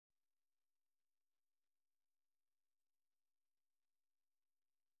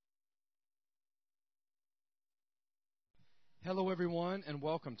Hello everyone and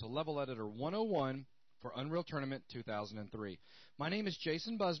welcome to Level Editor 101 for Unreal Tournament 2003. My name is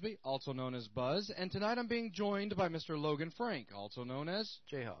Jason Busby, also known as Buzz, and tonight I'm being joined by Mr. Logan Frank, also known as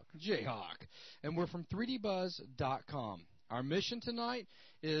Jayhawk. And we're from 3dbuzz.com. Our mission tonight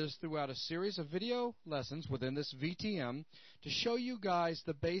is throughout a series of video lessons within this VTM to show you guys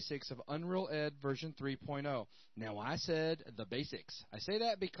the basics of Unreal Ed version 3.0. Now I said the basics. I say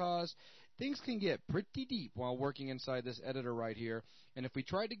that because things can get pretty deep while working inside this editor right here, and if we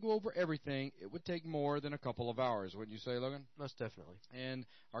tried to go over everything, it would take more than a couple of hours, wouldn't you say, Logan? Most definitely. And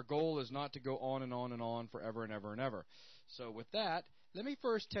our goal is not to go on and on and on forever and ever and ever. So with that, let me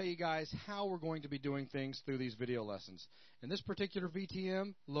first tell you guys how we're going to be doing things through these video lessons. In this particular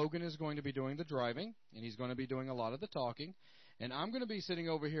VTM, Logan is going to be doing the driving, and he's going to be doing a lot of the talking. And I'm going to be sitting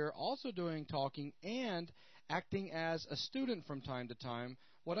over here also doing talking and acting as a student from time to time.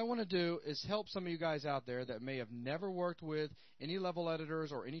 What I want to do is help some of you guys out there that may have never worked with any level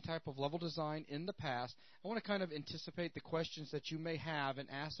editors or any type of level design in the past. I want to kind of anticipate the questions that you may have and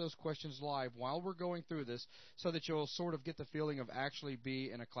ask those questions live while we're going through this so that you'll sort of get the feeling of actually be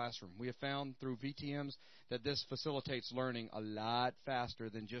in a classroom. We have found through VTMs that this facilitates learning a lot faster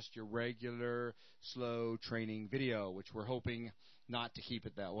than just your regular slow training video, which we're hoping not to keep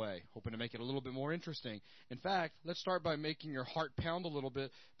it that way, hoping to make it a little bit more interesting. In fact, let's start by making your heart pound a little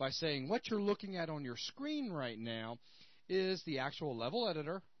bit by saying what you're looking at on your screen right now is the actual level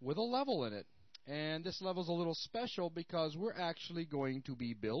editor with a level in it. And this level's a little special because we're actually going to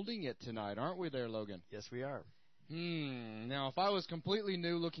be building it tonight, aren't we there, Logan? Yes, we are. Now, if I was completely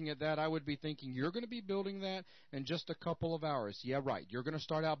new looking at that, I would be thinking you're going to be building that in just a couple of hours. Yeah, right. You're going to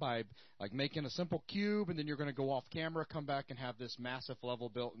start out by like making a simple cube, and then you're going to go off camera, come back, and have this massive level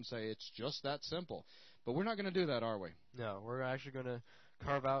built and say it's just that simple. But we're not going to do that, are we? No, we're actually going to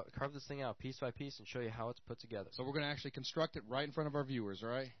carve this thing out piece by piece and show you how it's put together. So we're going to actually construct it right in front of our viewers,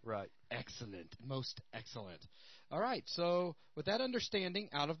 right? Right. Excellent. Most excellent. All right. So with that understanding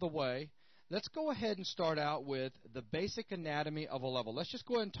out of the way, let's go ahead and start out with the basic anatomy of a level. Let's just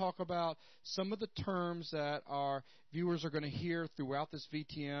go ahead and talk about some of the terms that our viewers are going to hear throughout this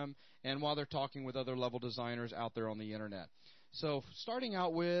VTM and while they're talking with other level designers out there on the internet. So starting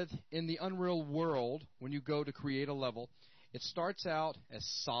out with, in the Unreal world, when you go to create a level, it starts out as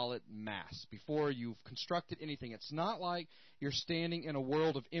solid mass before you've constructed anything. It's not like you're standing in a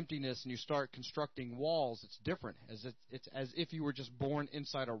world of emptiness and you start constructing walls. It's different. It's as if you were just born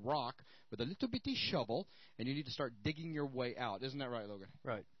inside a rock with a little bitty shovel and you need to start digging your way out. Isn't that right, Logan?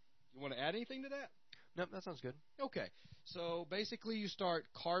 Right. You want to add anything to that? Nope, that sounds good. Okay. So basically you start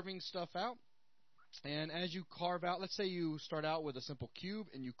carving stuff out. And as you carve out, let's say you start out with a simple cube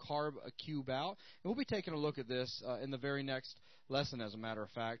and you carve a cube out. And we'll be taking a look at this in the very next lesson, as a matter of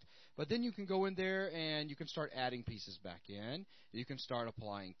fact. But then you can go in there and you can start adding pieces back in. You can start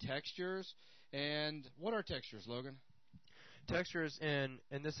applying textures. And what are textures, Logan? Textures, in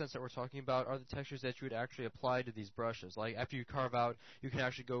this sense that we're talking about, are the textures that you would actually apply to these brushes. Like, after you carve out, you can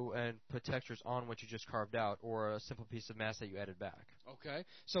actually go and put textures on what you just carved out, or a simple piece of mass that you added back. Okay.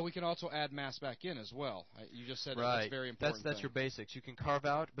 So we can also add mass back in as well. You just said right. That's very important. That's your basics. You can carve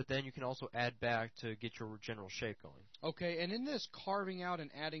out, but then you can also add back to get your general shape going. Okay, and in this carving out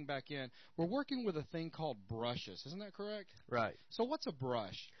and adding back in, we're working with a thing called brushes. Isn't that correct? Right. So what's a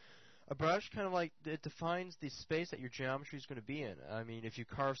brush? A brush kind of like, it defines the space that your geometry is going to be in. I mean, if you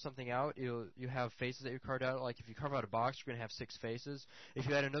carve something out, you have faces that you carved out. Like if you carve out a box, you're going to have 6 faces. If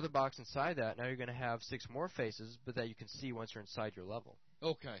you add another box inside that, now you're going to have 6 more faces, but that you can see once you're inside your level.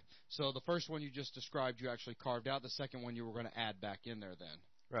 Okay, so the first one you just described, you actually carved out. The second one you were going to add back in there then.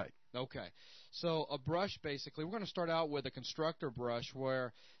 Right. Okay. So a brush, basically, we're going to start out with a constructor brush,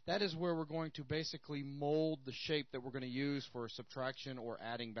 where that is where we're going to basically mold the shape that we're going to use for subtraction or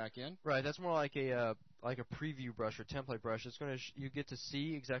adding back in. Right. That's more like a preview brush or template brush. It's going to you get to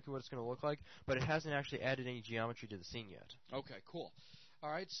see exactly what it's going to look like, but it hasn't actually added any geometry to the scene yet. Okay. Cool.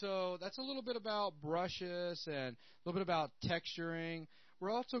 All right, so that's a little bit about brushes and a little bit about texturing.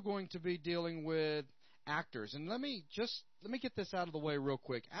 We're also going to be dealing with actors. And let me get this out of the way real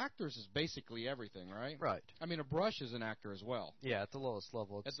quick. Actors is basically everything, right? Right. I mean, a brush is an actor as well. Yeah, at the lowest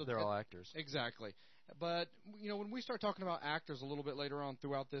level, they're all actors. Exactly. But, when we start talking about actors a little bit later on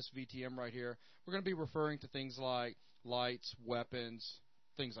throughout this VTM right here, we're going to be referring to things like lights, weapons,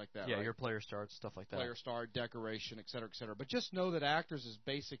 things like that. Yeah, right? Your player starts, stuff like that. Player start, decoration, et cetera, et cetera. But just know that actors is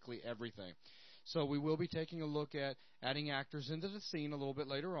basically everything. So we will be taking a look at adding actors into the scene a little bit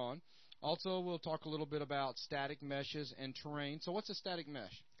later on. Also, we'll talk a little bit about static meshes and terrain. So what's a static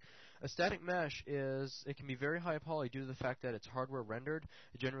mesh? A static mesh it can be very high poly due to the fact that it's hardware rendered,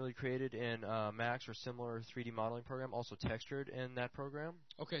 generally created in Max or similar 3D modeling program, also textured in that program.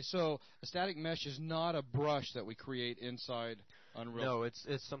 Okay, so a static mesh is not a brush that we create inside Unreal. No, it's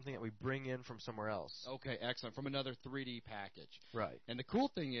something that we bring in from somewhere else. Okay, excellent. From another 3D package. Right. And the cool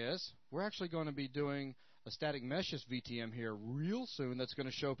thing is, we're actually going to be doing a static meshes VTM here real soon that's going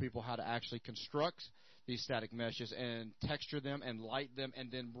to show people how to actually construct these static meshes and texture them and light them and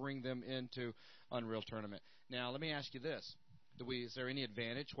then bring them into Unreal Tournament. Now, let me ask you this. Is there any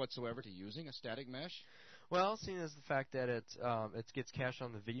advantage whatsoever to using a static mesh? Well, seeing as the fact that it gets cached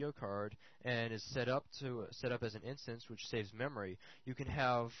on the video card and is set up as an instance, which saves memory, you can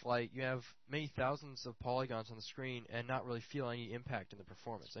have many thousands of polygons on the screen and not really feel any impact in the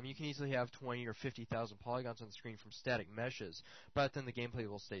performance. I mean, you can easily have 20 or 50,000 polygons on the screen from static meshes, but then the gameplay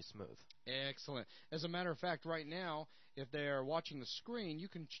will stay smooth. Excellent. As a matter of fact, right now, if they are watching the screen, you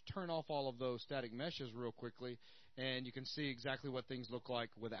can turn off all of those static meshes real quickly, and you can see exactly what things look like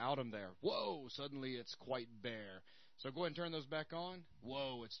without them there. Whoa, suddenly it's quite bare. So go ahead and turn those back on.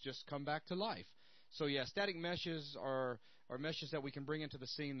 Whoa, it's just come back to life. So yeah, static meshes are meshes that we can bring into the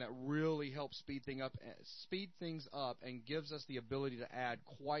scene that really help speed things up and gives us the ability to add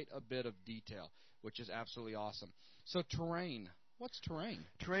quite a bit of detail, which is absolutely awesome. So terrain. What's terrain?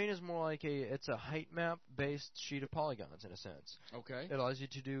 Terrain is more like it's a height map based sheet of polygons in a sense. Okay. It allows you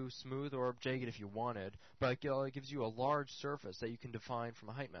to do smooth or jagged if you wanted, but it gives you a large surface that you can define from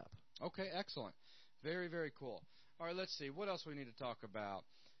a height map. Okay, excellent. Very, very cool. All right, let's see. What else we need to talk about?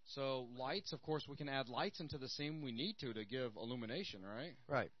 So lights, of course, we can add lights into the scene we need to give illumination, right?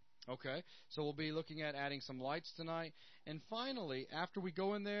 Right. Okay, so we'll be looking at adding some lights tonight. And finally, after we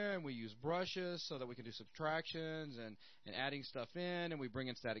go in there and we use brushes so that we can do subtractions and adding stuff in, and we bring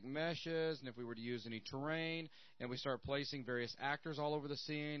in static meshes, and if we were to use any terrain, and we start placing various actors all over the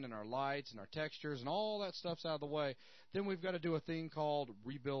scene, and our lights and our textures and all that stuff's out of the way, then we've got to do a thing called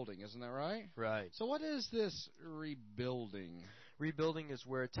rebuilding, isn't that right? Right. So what is this rebuilding? Rebuilding is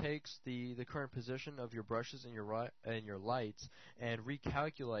where it takes the current position of your brushes and your lights and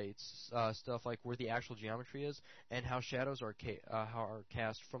recalculates stuff like where the actual geometry is and how shadows are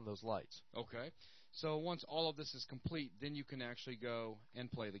cast from those lights. Okay. So once all of this is complete, then you can actually go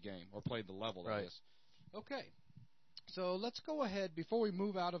and play the game, or play the level, that is. Okay. So let's go ahead, before we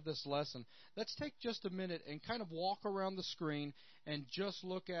move out of this lesson, let's take just a minute and kind of walk around the screen and just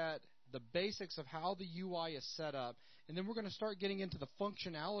look at the basics of how the UI is set up, and then we're going to start getting into the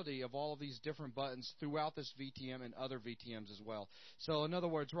functionality of all of these different buttons throughout this VTM and other VTMs as well. So in other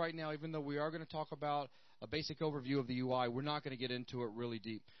words, right now, even though we are going to talk about a basic overview of the UI, we're not going to get into it really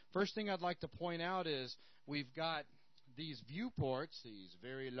deep. First thing I'd like to point out is we've got these viewports, these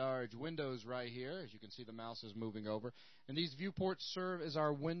very large windows right here. As you can see, the mouse is moving over. And these viewports serve as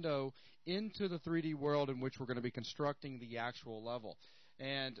our window into the 3D world in which we're going to be constructing the actual level.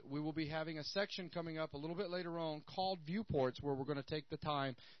 And we will be having a section coming up a little bit later on called Viewports, where we're going to take the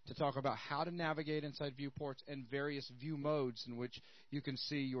time to talk about how to navigate inside viewports and various view modes in which you can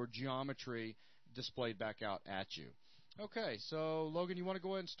see your geometry displayed back out at you. Okay, so Logan, you want to go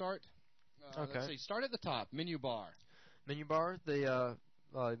ahead and start? Okay. Let's see. Start at the top, menu bar. Menu bar, a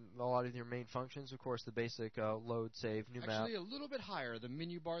lot of your main functions, of course, the basic load, save, new map. Actually, a little bit higher, the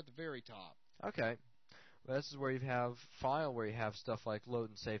menu bar at the very top. Okay. Well, this is where you have file, where you have stuff like load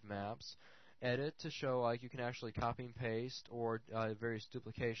and save maps. Edit to show like you can actually copy and paste, or various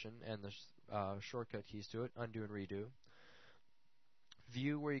duplication and the shortcut keys to it, undo and redo.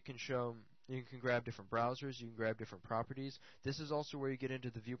 View, where you can grab different browsers, you can grab different properties. This is also where you get into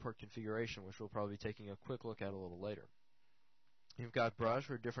the viewport configuration, which we'll probably be taking a quick look at a little later. You've got brush,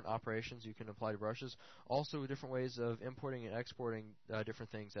 or different operations you can apply to brushes. Also different ways of importing and exporting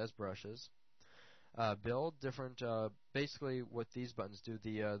different things as brushes. Build, basically what these buttons do,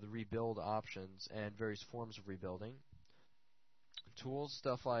 the rebuild options and various forms of rebuilding. Tools,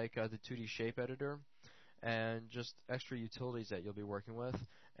 stuff like the 2D shape editor, and just extra utilities that you'll be working with.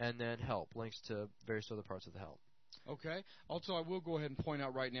 And then help, links to various other parts of the help. Okay. Also, I will go ahead and point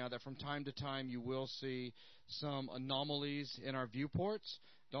out right now that from time to time you will see some anomalies in our viewports.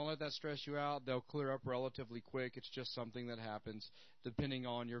 Don't let that stress you out. They'll clear up relatively quick. It's just something that happens. Depending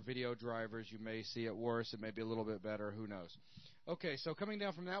on your video drivers, you may see it worse. It may be a little bit better. Who knows? Okay, so coming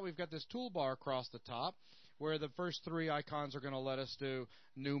down from that, we've got this toolbar across the top where the first three icons are going to let us do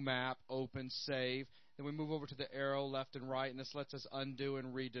new map, open, save. Then we move over to the arrow left and right, and this lets us undo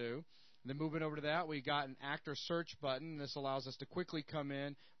and redo. Then moving over to that, we got an actor search button. This allows us to quickly come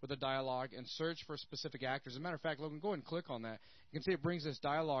in with a dialogue and search for specific actors. As a matter of fact, Logan, go ahead and click on that. You can see it brings this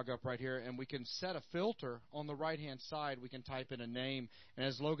dialogue up right here, and we can set a filter on the right-hand side. We can type in a name, and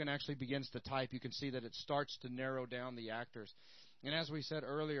as Logan actually begins to type, you can see that it starts to narrow down the actors. And as we said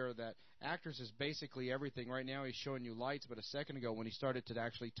earlier, that actors is basically everything. Right now he's showing you lights, but a second ago when he started to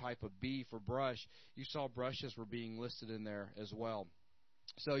actually type a B for brush, you saw brushes were being listed in there as well.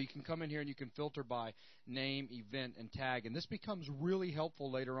 So you can come in here and you can filter by name, event, and tag. And this becomes really helpful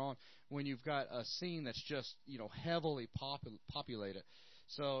later on when you've got a scene that's just, heavily populated.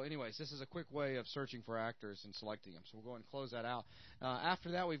 So anyways, this is a quick way of searching for actors and selecting them. So we'll go ahead and close that out.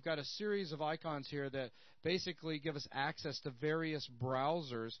 After that, we've got a series of icons here that basically give us access to various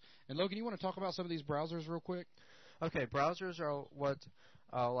browsers. And Logan, you want to talk about some of these browsers real quick? Okay, browsers are what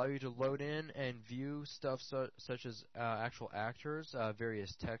allow you to load in and view stuff such as actual actors,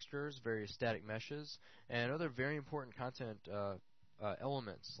 various textures, various static meshes, and other very important content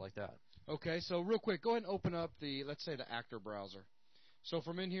elements like that. Okay, so real quick, go ahead and open up let's say the actor browser. So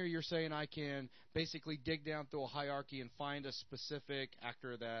from in here, you're saying I can basically dig down through a hierarchy and find a specific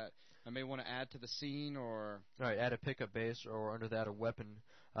actor that I may want to add to the scene, or all right, add a pickup base, or under that a weapon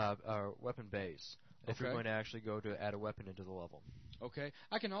base. If you're going to actually go to add a weapon into the level. Okay.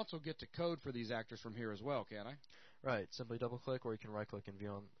 I can also get to code for these actors from here as well, can I? Right. Simply double-click, or you can right-click and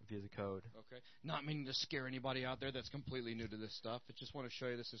view the code. Okay. Not meaning to scare anybody out there that's completely new to this stuff. I just want to show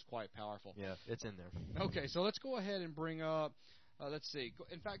you this is quite powerful. Yeah, it's in there. Okay, so let's go ahead and bring up, let's see.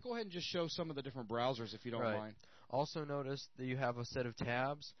 In fact, go ahead and just show some of the different browsers if you don't mind. Also notice that you have a set of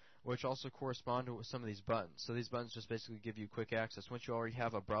tabs which also correspond to some of these buttons. So these buttons just basically give you quick access. Once you already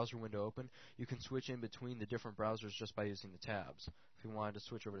have a browser window open, you can switch in between the different browsers just by using the tabs. If you wanted to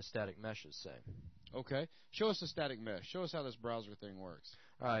switch over to static meshes, say. Okay. Show us the static mesh. Show us how this browser thing works.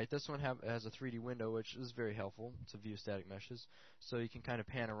 All right. This one has a 3D window, which is very helpful to view static meshes. So you can kind of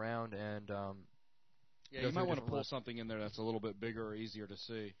pan around and yeah, you might want to pull something in there that's a little bit bigger or easier to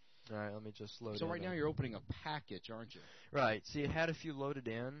see. All right, let me just load it. So right now you're opening a package, aren't you? Right. See, it had a few loaded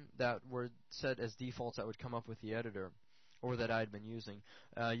in that were set as defaults that would come up with the editor, or that I'd been using.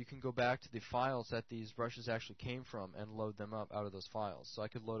 You can go back to the files that these brushes actually came from and load them up out of those files. So I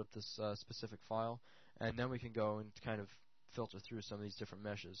could load up this specific file, and then we can go and kind of filter through some of these different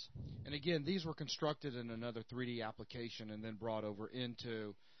meshes. And again, these were constructed in another 3D application and then brought over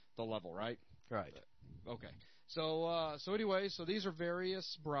into the level, right? Right. Okay. So anyway, so these are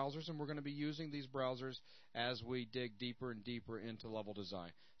various browsers, and we're going to be using these browsers as we dig deeper and deeper into level design.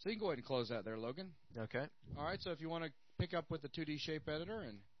 So you can go ahead and close that there, Logan. Okay. All right, so if you want to pick up with the 2D shape editor.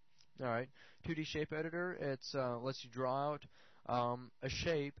 All right. 2D shape editor, it lets you draw out a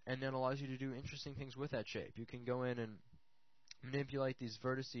shape and then allows you to do interesting things with that shape. You can go in and manipulate these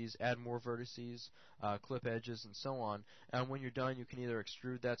vertices, add more vertices, clip edges, and so on. And when you're done, you can either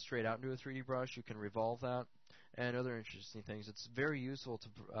extrude that straight out into a 3D brush, you can revolve that, and other interesting things. It's very useful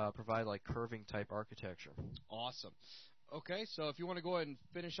to provide like curving type architecture. Awesome. Okay, so if you want to go ahead and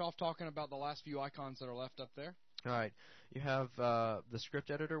finish off talking about the last few icons that are left up there. All right. You have the script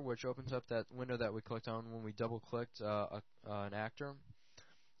editor, which opens up that window that we clicked on when we double-clicked an actor.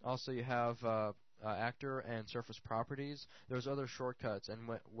 Also, you have actor and surface properties. There's other shortcuts and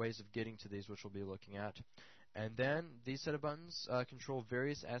ways of getting to these, which we'll be looking at. And then these set of buttons control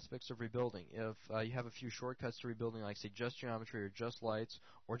various aspects of rebuilding. If you have a few shortcuts to rebuilding, like say just geometry or just lights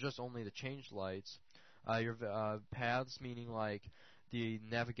or just only the changed lights, your paths, meaning like the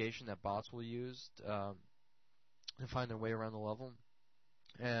navigation that bots will use to find their way around the level.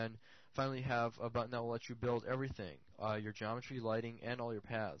 And finally, you have a button that will let you build everything, your geometry, lighting, and all your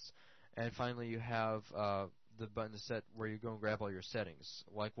paths. And finally, you have the button to set where you go and grab all your settings,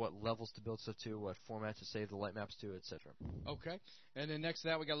 like what levels to build stuff to, what format to save the light maps to, etc. Okay. And then next to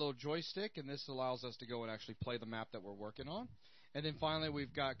that, we got a little joystick, and this allows us to go and actually play the map that we're working on. And then finally,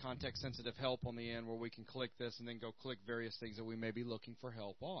 we've got context-sensitive help on the end where we can click this and then go click various things that we may be looking for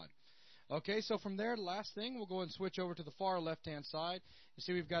help on. Okay, so from there, the last thing, we'll go and switch over to the far left-hand side. You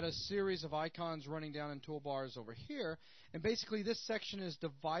see we've got a series of icons running down in toolbars over here. And basically, this section is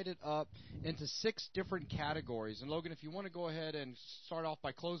divided up into 6 different categories. And Logan, if you want to go ahead and start off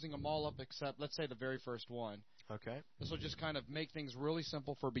by closing them all up except, let's say, the very first one. Okay. This will just kind of make things really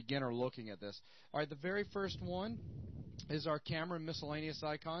simple for a beginner looking at this. All right, the very first one is our camera and miscellaneous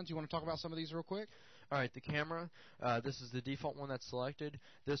icons. You want to talk about some of these real quick? All right, the camera, this is the default one that's selected.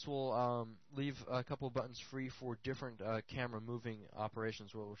 This will leave a couple of buttons free for different camera moving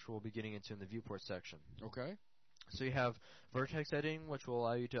operations, which we'll be getting into in the viewport section. Okay. So you have vertex editing, which will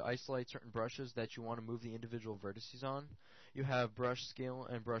allow you to isolate certain brushes that you want to move the individual vertices on. You have brush scale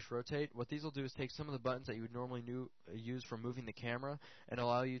and brush rotate. What these will do is take some of the buttons that you would normally use for moving the camera and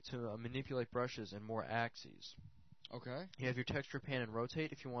allow you to manipulate brushes in more axes. Okay. You have your texture pan and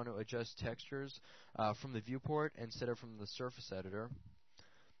rotate if you want to adjust textures from the viewport instead of from the surface editor.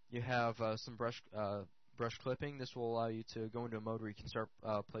 You have some brush clipping. This will allow you to go into a mode where you can start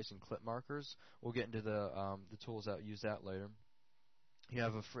placing clip markers. We'll get into the tools that use that later. You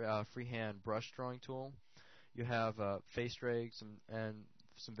have a freehand brush drawing tool. You have face drags and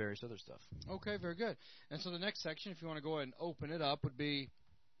some various other stuff. Okay, very good. And so the next section, if you want to go ahead and open it up, would be,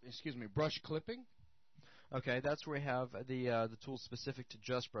 brush clipping. Okay, that's where we have the tools specific to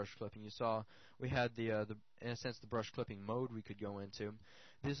just brush clipping. You saw we had the in a sense the brush clipping mode we could go into.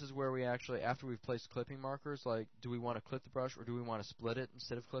 This is where we actually, after we've placed clipping markers, like, do we want to clip the brush or do we want to split it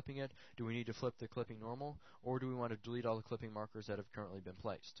instead of clipping it? Do we need to flip the clipping normal, or do we want to delete all the clipping markers that have currently been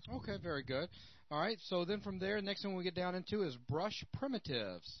placed? Okay, very good. All right, so then from there, next one we get down into is brush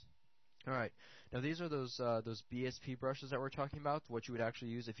primitives. All right. Now these are those BSP brushes that we're talking about, what you would actually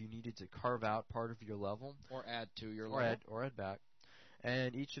use if you needed to carve out part of your level. Or add to your level. Or add back.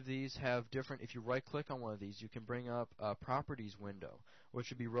 And each of these have different, if you right-click on one of these, you can bring up a properties window, which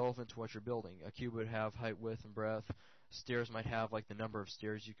would be relevant to what you're building. A cube would have height, width, and breadth. Stairs might have, like, the number of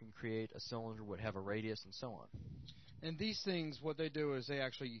stairs you can create. A cylinder would have a radius, and so on. And these things, what they do is they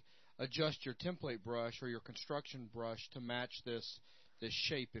actually adjust your template brush or your construction brush to match this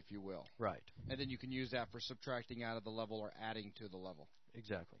shape, if you will. Right. And then you can use that for subtracting out of the level or adding to the level.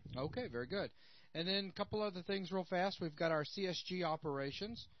 Exactly. Okay, very good. And then a couple other things real fast. We've got our CSG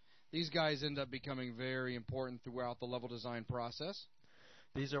operations. These guys end up becoming very important throughout the level design process.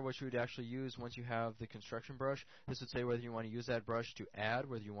 These are what you would actually use once you have the construction brush. This would say whether you want to use that brush to add,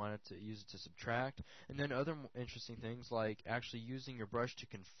 whether you want to use it to subtract, and then other interesting things like actually using your brush to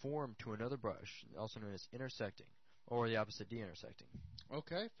conform to another brush, also known as intersecting, or the opposite, de-intersecting.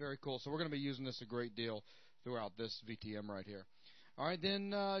 Okay, very cool. So we're going to be using this a great deal throughout this VTM right here. All right,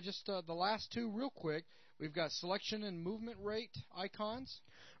 then just the last two real quick. We've got selection and movement rate icons.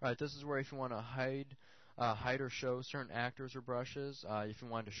 All right, this is where if you want to hide or show certain actors or brushes, if you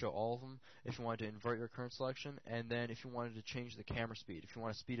wanted to show all of them, if you wanted to invert your current selection, and then if you wanted to change the camera speed, if you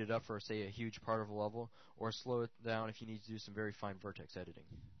want to speed it up for, say, a huge part of a level, or slow it down if you need to do some very fine vertex editing.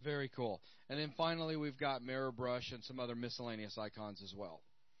 Very cool. And then finally, we've got mirror brush and some other miscellaneous icons as well.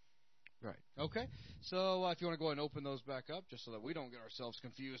 Right. Okay. So if you want to go ahead and open those back up, just so that we don't get ourselves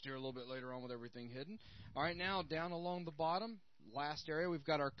confused here a little bit later on with everything hidden. All right, now down along the bottom, last area, we've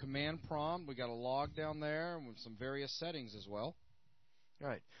got our command prompt. We've got a log down there with some various settings as well. All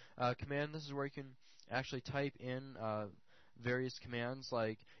right. Command, this is where you can actually type in various commands.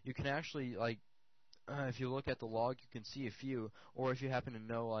 Like, you can actually, like, if you look at the log, you can see a few, or if you happen to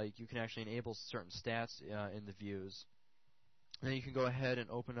know, like, you can actually enable certain stats in the views. Then you can go ahead and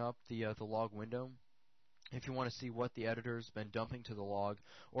open up the log window if you want to see what the editor's been dumping to the log,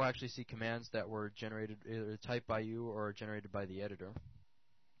 or actually see commands that were generated, either typed by you or generated by the editor.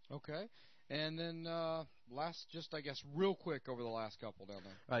 Okay. And then last, just I guess real quick over the last couple down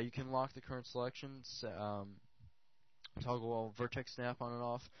there. You can lock the current selections, toggle vertex snap on and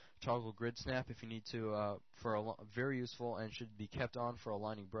off, toggle grid snap if you need to, very useful and should be kept on for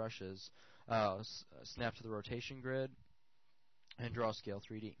aligning brushes, snap to the rotation grid, and draw scale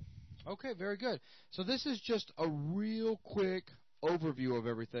 3D. Okay, very good. So this is just a real quick overview of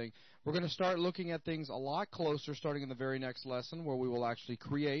everything. We're going to start looking at things a lot closer starting in the very next lesson, where we will actually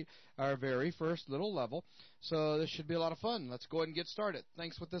create our very first little level. So this should be a lot of fun. Let's go ahead and get started.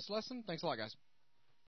 Thanks with this lesson. Thanks a lot, guys.